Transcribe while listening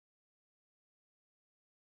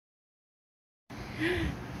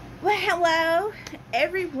Well, hello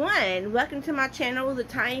everyone. Welcome to my channel. The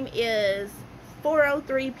time is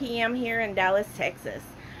 4:03 p.m. here in Dallas, Texas.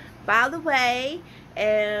 By the way,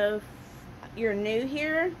 if you're new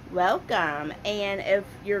here, welcome. And if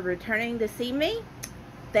you're returning to see me,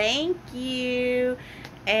 thank you.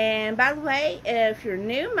 And by the way, if you're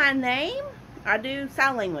new, my name, I do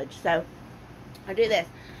sign language, so I do this.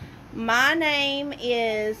 My name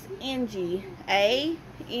is Angie, A-N-G-I-E.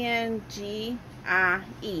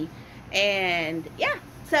 And yeah,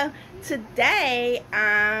 so today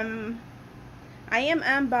I am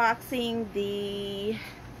unboxing the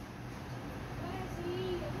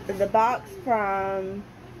box from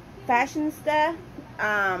Fashionsta.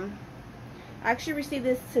 I actually received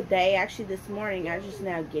this today, actually this morning. I was just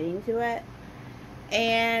now getting to it.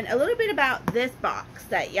 And a little bit about this box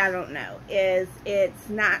that y'all don't know is it's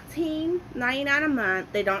 $19.99 a month.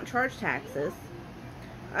 They don't charge taxes.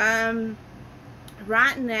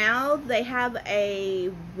 Right now they have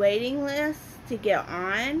a waiting list to get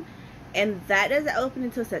on, and that doesn't open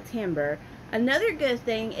until September. Another good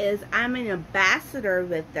thing is I'm an ambassador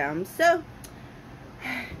with them, so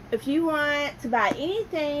if you want to buy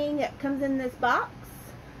anything that comes in this box,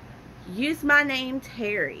 use my name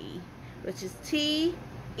TERRI, which is T-E-R-R-I,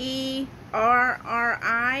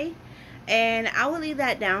 and I will leave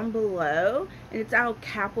that down below, and it's all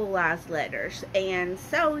capitalized letters. And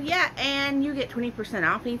so yeah, and you get 20%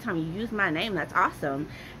 off anytime you use my name. That's awesome,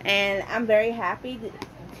 and I'm very happy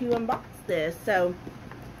to unbox this. So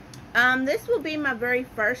this will be my very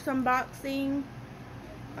first unboxing.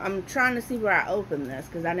 I'm trying to see where I opened this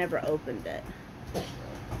because I never opened it.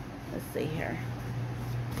 Let's see here.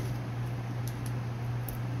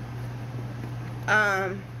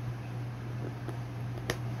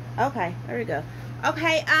 Okay, there we go.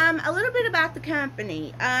 Okay, a little bit about the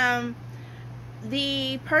company.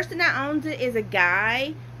 The person that owns it is a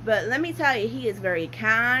guy, but let me tell you, he is very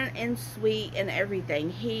kind and sweet and everything.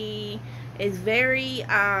 He is very,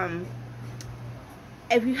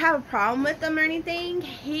 if you have a problem with him or anything,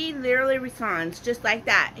 he literally responds just like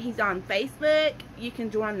that. He's on Facebook. You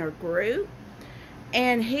can join their group,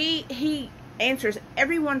 and he answers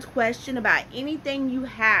everyone's question about anything you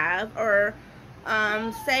have, or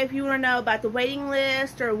say if you want to know about the waiting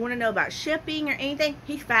list or want to know about shipping or anything,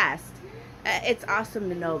 he's fast. It's awesome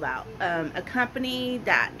to know about a company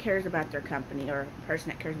that cares about their company, or a person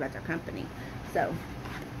that cares about their company. So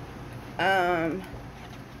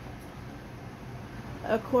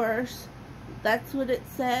of course, that's what it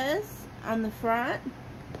says on the front,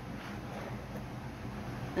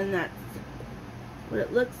 and that's what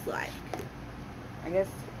it looks like, I guess.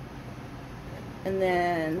 And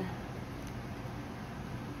then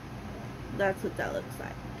that's what that looks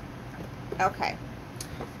like. Okay,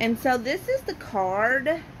 and so this is the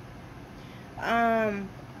card.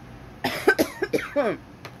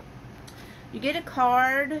 You get a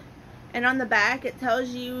card, and on the back it tells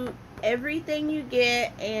you everything you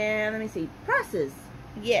get, and let me see, prices.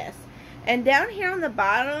 Yes, and down here on the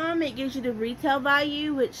bottom it gives you the retail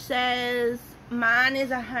value, which says mine is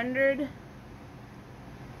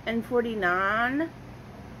 $149.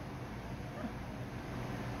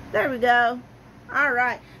 There we go.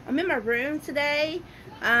 Alright, I'm in my room today.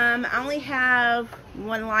 I only have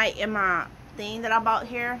one light in my thing that I bought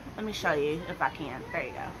here. Let me show you if I can. There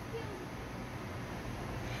you go.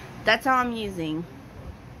 That's all I'm using.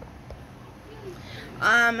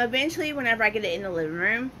 Eventually, whenever I get it in the living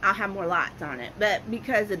room, I'll have more lights on it. But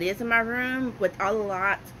because it is in my room with all the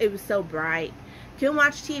lights, it was so bright. Can't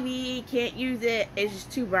watch TV, can't use it. It's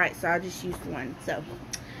just too bright, so I just used one. So,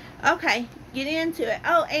 okay, get into it.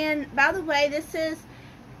 Oh, and by the way, this is,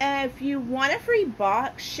 if you want a free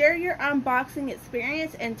box, share your unboxing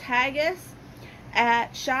experience and tag us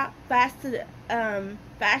at Fashionsta,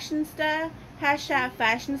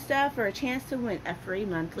 #Fashionsta, for a chance to win a free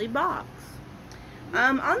monthly box.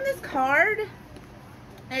 On this card,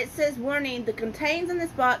 it says, warning, the contents in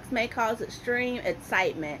this box may cause extreme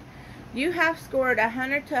excitement. You have scored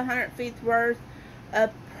 100 to 150 worth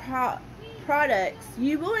of products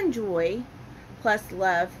you will enjoy, plus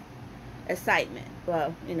love, excitement.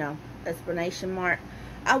 Well, you know, explanation mark.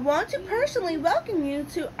 I want to personally welcome you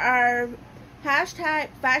to our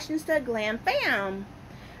 #Fashionsta Glam Fam.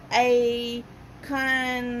 Hey,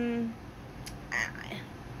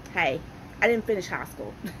 I didn't finish high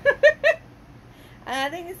school. I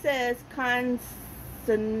think it says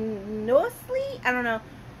continuously, I don't know,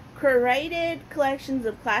 curated collections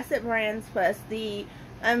of classic brands, plus the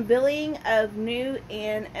unveiling of new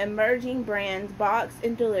and emerging brands boxed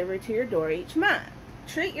and delivered to your door each month.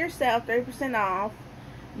 Treat yourself 30% off.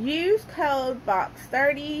 Use code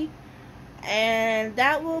BOX30 And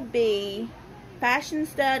that will be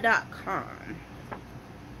Fashionsta.com.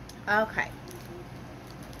 Okay.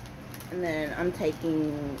 And then I'm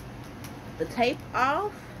taking the tape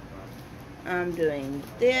off. I'm doing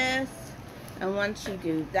this. And once you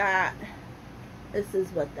do that, this is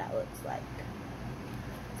what that looks like.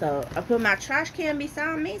 So I put my trash can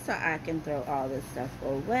beside me so I can throw all this stuff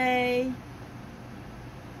away.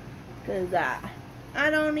 Because I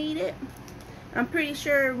don't need it. I'm pretty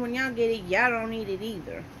sure when y'all get it, y'all don't need it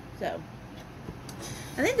either. So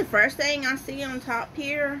I think the first thing I see on top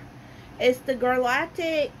here is the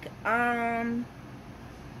Galactic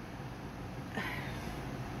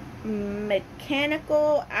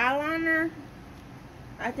mechanical eyeliner.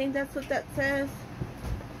 I think that's what that says.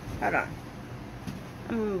 Hold on.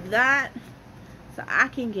 I'm gonna move that so I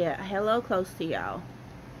can get hello close to y'all.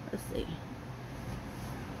 Let's see.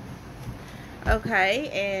 Okay,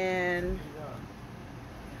 and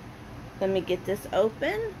let me get this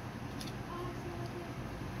open.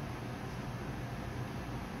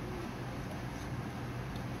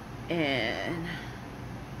 And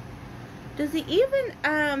does it even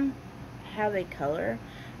have a color?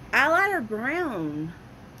 Eyeliner brown.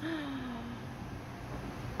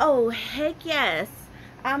 Oh, heck yes.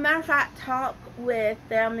 Matter of fact, talked with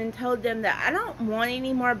them and told them that I don't want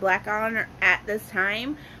any more black eyeliner at this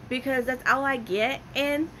time because that's all I get,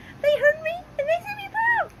 and they heard me and they sent me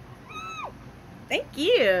brown. Thank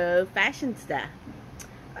you, Fashionsta.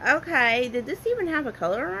 Okay, did this even have a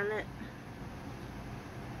color on it?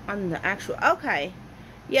 On the actual, okay.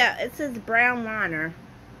 Yeah, it says brown liner.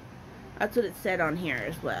 That's what it said on here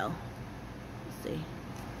as well. Let's see.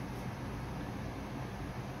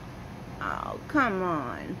 Oh, come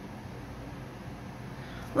on.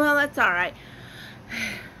 Well, that's alright.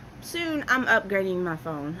 Soon, I'm upgrading my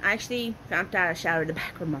phone. I actually found out I shouted the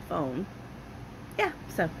back of my phone. Yeah,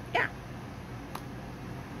 so, yeah.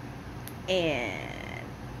 And,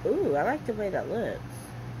 ooh, I like the way that looks.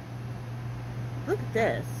 Look at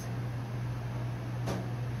this.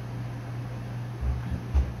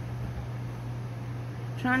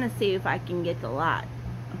 Trying to see if I can get the light.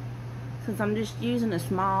 Since I'm just using a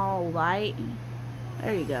small light.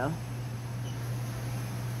 There you go.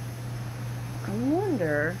 I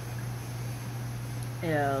wonder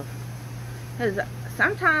if, because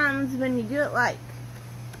sometimes when you do it like,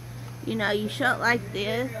 you know, you show it like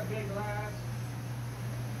this.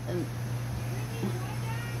 And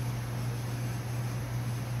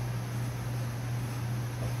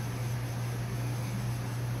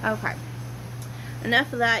okay.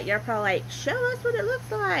 Enough of that. You're probably like, show us what it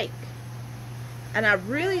looks like. And I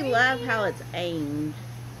really love how it's aimed.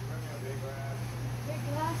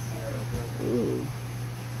 Ooh.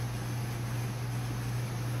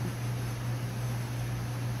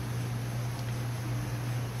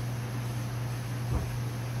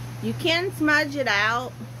 You can smudge it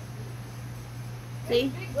out.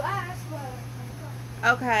 See?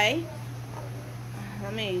 Okay.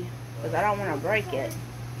 Let me, because I don't want to break it.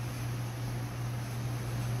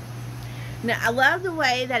 Now, I love the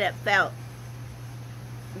way that it felt.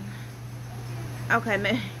 Okay,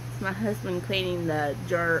 maybe it's my husband cleaning the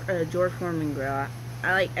George Foreman grill.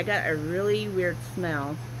 I got a really weird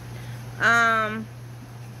smell. I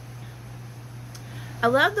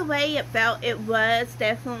love the way it felt. It was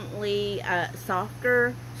definitely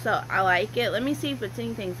softer, so I like it. Let me see if it's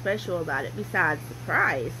anything special about it besides the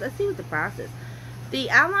price. Let's see what the price is. The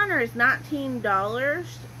eyeliner is $19.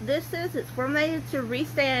 This says it's formulated to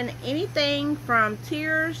withstand anything from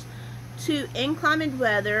tears to inclement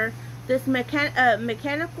weather. This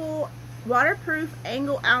mechanical waterproof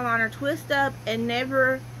angle eyeliner twists up and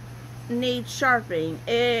never needs sharpening.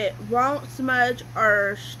 It won't smudge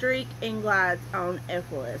or streak and glides on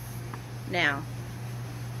effortless. Now,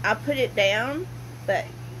 I put it down, but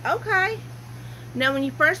okay. Now, when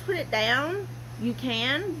you first put it down, you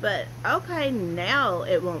can, but okay, now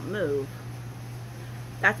it won't move.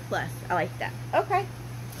 That's a plus. I like that. Okay.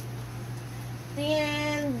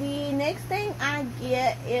 Then the next thing I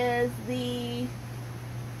get is the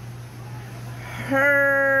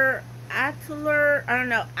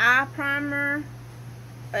eye primer.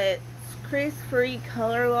 It's crease-free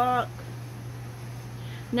color lock.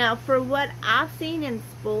 Now, for what I've seen in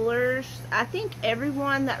spoilers, I think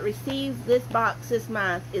everyone that receives this box this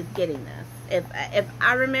month is getting this. If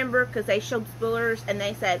I remember, because they showed spoilers and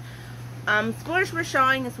they said spoilers were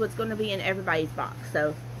showing us what's going to be in everybody's box.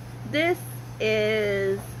 So this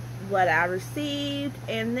is what I received,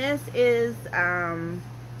 and this is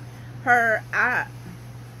her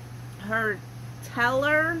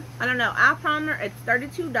Teller, I don't know, eye primer. It's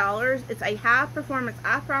 $32. It's a high performance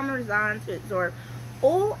eye primer designed to absorb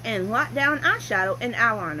oil and lockdown eyeshadow and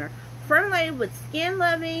eyeliner, formulated with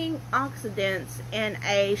skin-loving oxidants and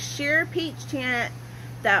a sheer peach tint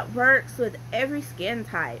that works with every skin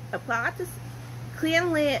type. Apply to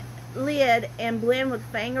clean lid and blend with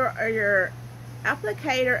finger or your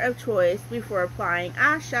applicator of choice before applying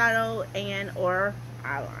eyeshadow and or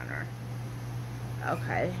eyeliner.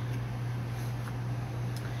 Okay.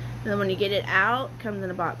 And then when you get it out, it comes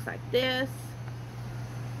in a box like this.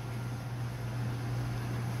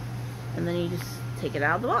 And then you just take it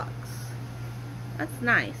out of the box. That's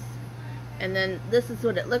nice. And then this is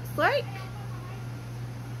what it looks like.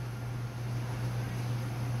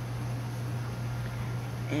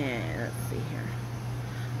 And let's see here.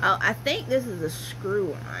 Oh, I think this is a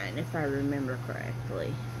screw on, if I remember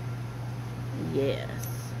correctly. Yes.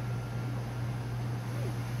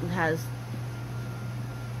 It has...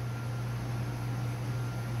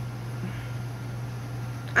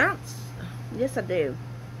 I don't... Yes, I do.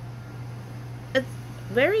 It's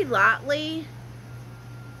very lightly...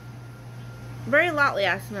 Very lightly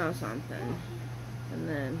I smell something. And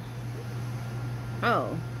then...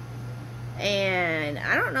 Oh. And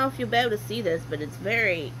I don't know if you'll be able to see this, but it's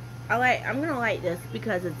very... I'm gonna like this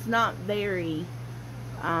because it's not very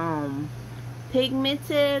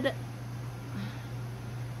pigmented.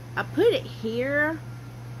 I put it here,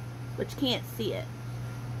 but you can't see it,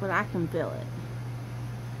 but I can feel it.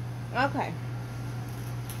 Okay.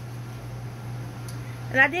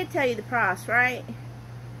 And I did tell you the price, right?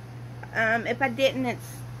 If I didn't,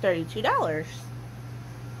 it's $32.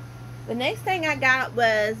 The next thing I got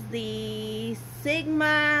was the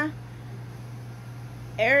Sigma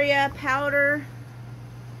Area Powder.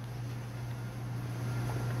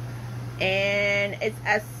 And it's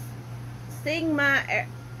a Sigma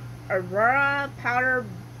Aurora Powder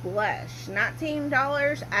Blush.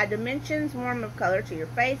 $19. Add dimensions, warm of color to your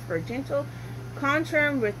face for gentle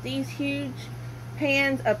contouring with these huge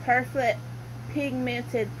pans of perfect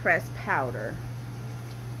pigmented pressed powder.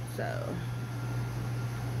 So...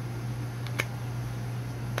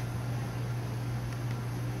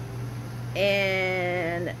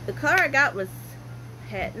 And the color I got was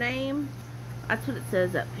Pet Name. That's what it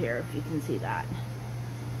says up here, if you can see that.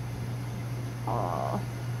 Oh,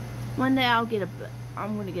 one day I'm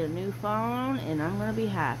gonna get a new phone, and I'm gonna be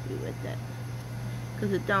happy with it,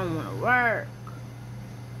 because it don't want to work.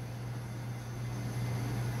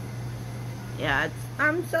 Yeah,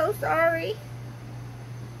 I'm so sorry.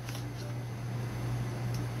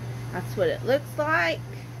 That's what it looks like.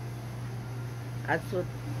 That's what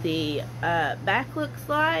the back looks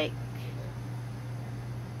like.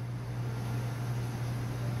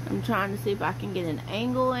 I'm trying to see if I can get an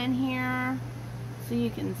angle in here so you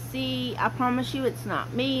can see. I promise you it's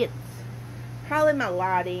not me. It's probably my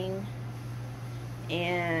lighting.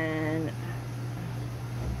 And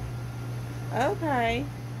okay.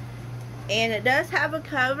 And it does have a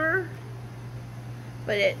cover,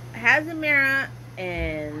 but it has a mirror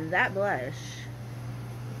and that blush.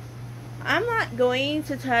 I'm not going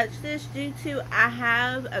to touch this due to I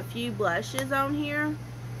have a few blushes on here,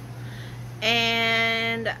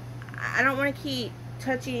 and I don't want to keep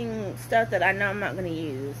touching stuff that I know I'm not going to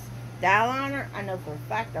use. The eyeliner, I know for a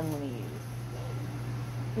fact I'm going to use.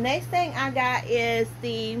 Next thing I got is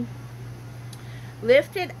the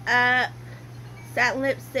Lifted Up Satin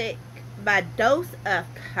Lipstick by Dose of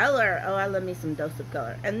Color. Oh, I love me some Dose of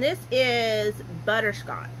Color. And this is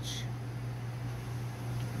Butterscotch.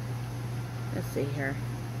 Let's see here.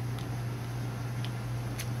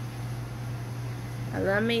 I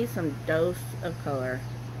love me some Dose of Color.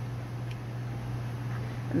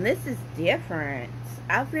 And this is different.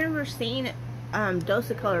 I've never seen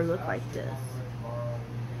Dose of Color look like this.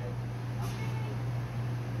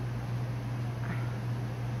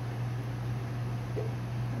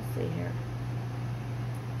 Let's see here.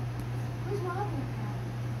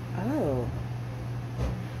 Oh.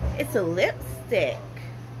 It's a lipstick.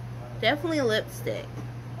 Definitely a lipstick.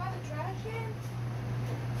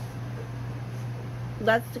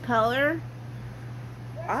 That's the color.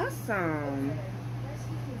 Awesome.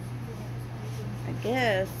 I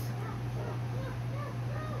guess.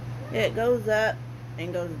 It goes up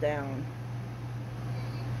and goes down.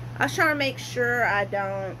 I was trying to make sure I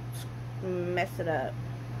don't mess it up.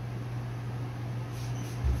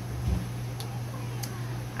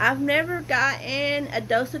 I've never gotten a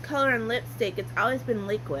Dose of Color in lipstick. It's always been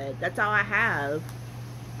liquid. That's all I have.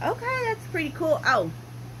 Okay, that's pretty cool. Oh,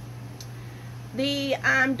 the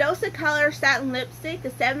Dose of Color satin lipstick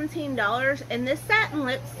is $17, and this satin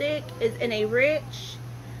lipstick is in a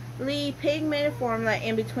richly pigmented formula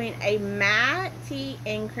in between a matte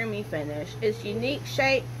and creamy finish. Its unique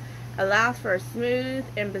shape Allows for a smooth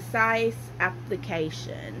and precise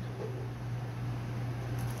application.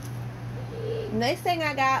 Next thing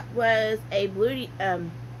I got was a beauty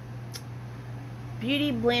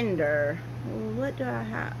blender. What do I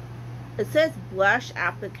have? It says blush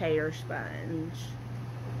applicator sponge.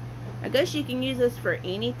 I guess you can use this for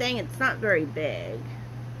anything. It's not very big,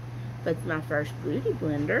 but it's my first beauty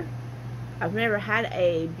blender. I've never had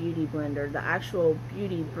a beauty blender, the actual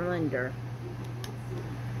beauty blender.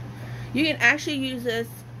 You can actually use this,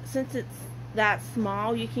 since it's that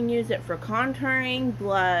small, you can use it for contouring,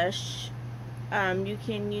 blush. You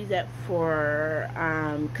can use it for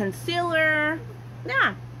concealer.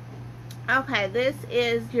 Yeah. Okay, this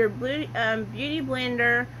is your beauty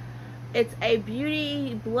blender. It's a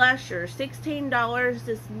beauty blusher, $16.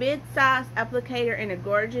 This mid-size applicator in a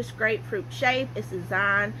gorgeous grapefruit shape is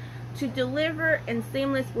designed to deliver and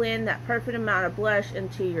seamless blend that perfect amount of blush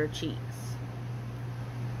into your cheeks.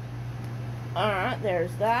 Alright,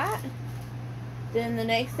 there's that. Then the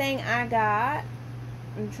next thing I got,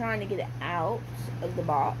 I'm trying to get it out of the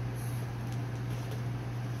box,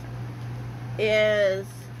 is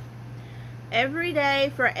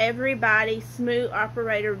Everyday for Everybody Smooth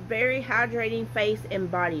Operator Very Hydrating Face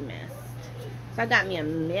and Body Mist. So I got me a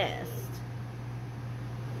mist.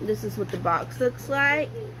 This is what the box looks like.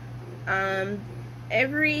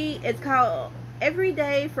 It's called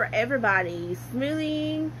Everyday for Everybody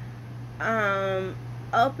Smoothing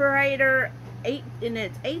Operator, and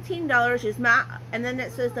it's $18. And then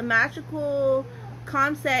it says the magical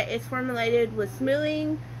concept is formulated with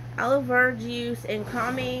smoothing aloe vera juice and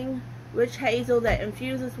calming witch hazel that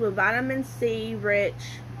infuses with vitamin C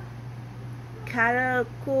rich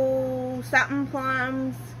caticle satin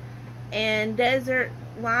plums and desert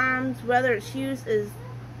limes. Whether it's used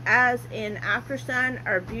as an after sun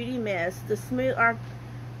or beauty mist, the smooth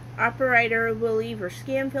operator will leave your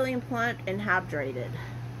skin feeling plump and hydrated.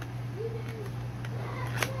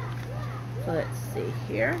 So let's see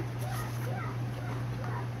here.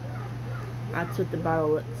 That's what the bottle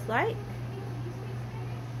looks like.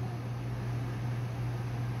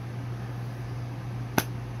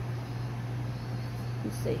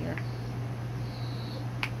 Let's see here.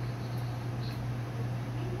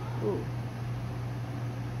 Ooh.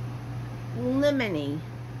 Lemony.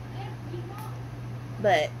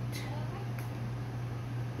 But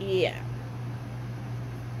yeah.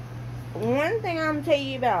 One thing I'm gonna tell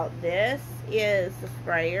you about this is the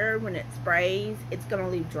sprayer. When it sprays, it's gonna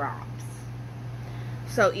leave drops.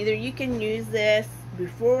 So either you can use this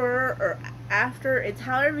before or after. It's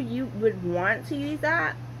however you would want to use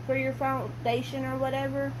that for your foundation or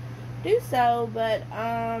whatever. Do so, but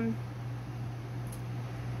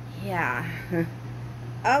yeah.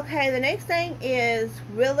 Okay, the next thing is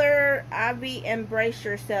Willer Ivy Embrace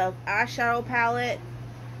Yourself eyeshadow palette.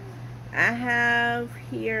 I have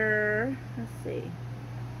here, let's see,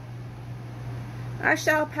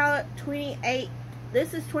 eyeshadow palette, 28.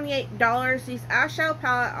 This is $28. This eyeshadow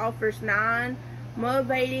palette offers 9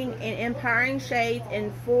 motivating and empowering shades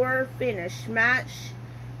in 4 finish: matte,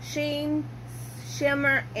 sheen,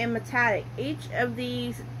 shimmer, and metallic. Each of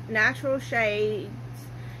these natural shades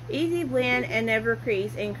easy blend and never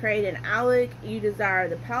crease and create an eye look you desire.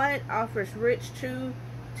 The palette offers rich true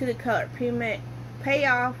to the color pigment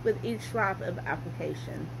payoff with each swipe of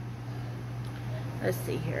application. Let's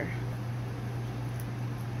see here.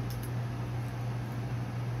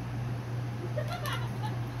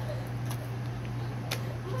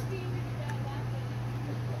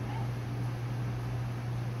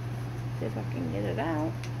 See if I can get it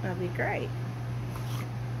out. That'd be great.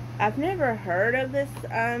 I've never heard of this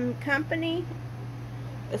company.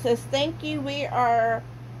 It says, thank you. We are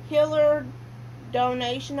healer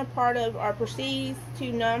donation, a part of our proceeds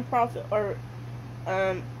to nonprofit or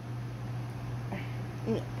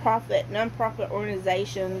nonprofit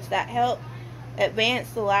organizations that help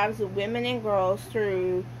advance the lives of women and girls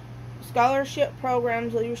through scholarship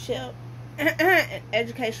programs, leadership, and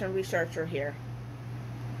educational researcher here.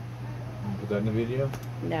 Put that in the video?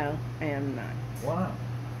 No, I am not. Wow.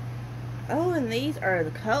 Oh, and these are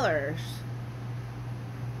the colors.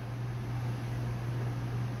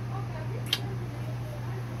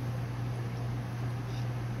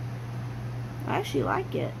 I actually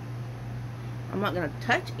like it. I'm not going to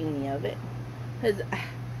touch any of it, because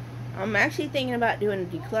I'm actually thinking about doing a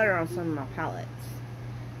declutter on some of my palettes.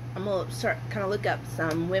 I'm going to start kind of look up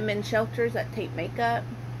some women's shelters that take makeup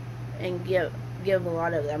and give a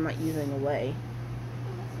lot of them I'm not using away.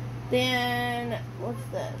 Then, what's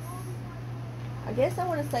this? I guess I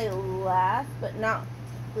want to say last but not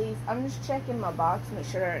least, I'm just checking my box to make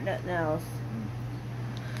sure there's nothing else.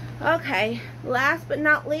 Okay, last but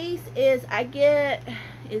not least is I get,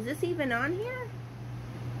 is this even on here?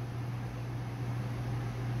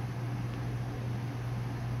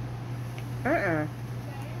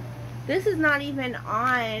 This is not even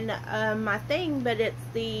on my thing, but it's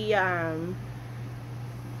the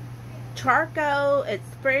charcoal,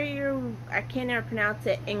 it's sprayer, I can't ever pronounce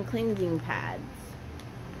it, and cleansing pads.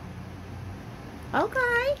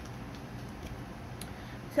 Okay.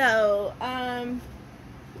 So,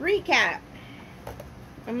 recap.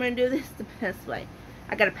 I'm going to do this the best way.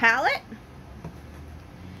 I got a palette.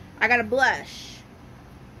 I got a blush.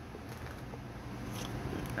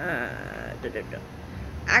 I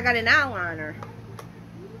got an eyeliner.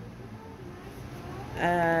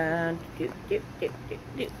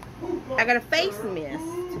 I got a face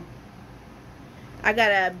mist. I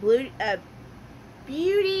got a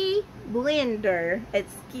beauty blender.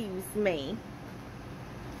 Excuse me.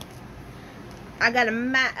 I got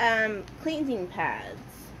a cleansing pads.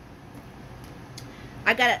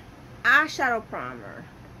 I got an eyeshadow primer.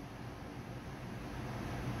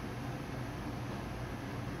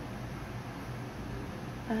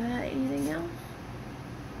 Anything else?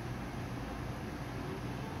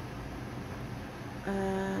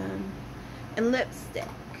 And lipstick.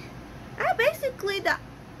 I basically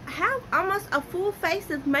have almost a full face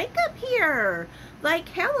of makeup here. Like,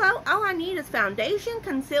 hello, all I need is foundation,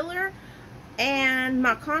 concealer, and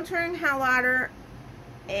my contouring highlighter,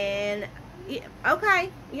 and yeah, okay,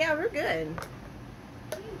 yeah, we're good.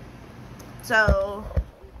 So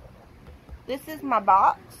this is my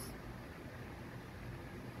box.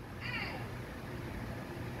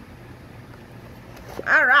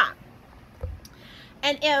 All right,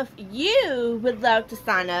 and if you would love to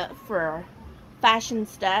sign up for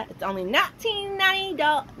Fashionsta, it's only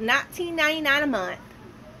 $19.99 a month.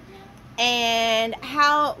 And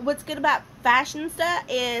what's good about Fashionsta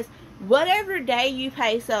is whatever day you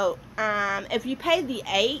pay. So if you pay the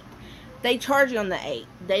 8th, they charge you on the 8th.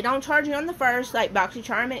 They don't charge you on the 1st like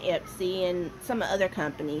Boxycharm and Ipsy and some other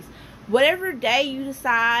companies. Whatever day you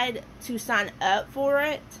decide to sign up for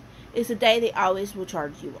it is the day they always will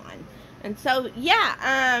charge you on. And so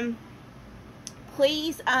yeah,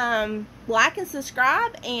 please like and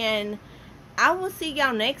subscribe, and I will see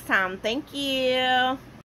y'all next time. Thank you.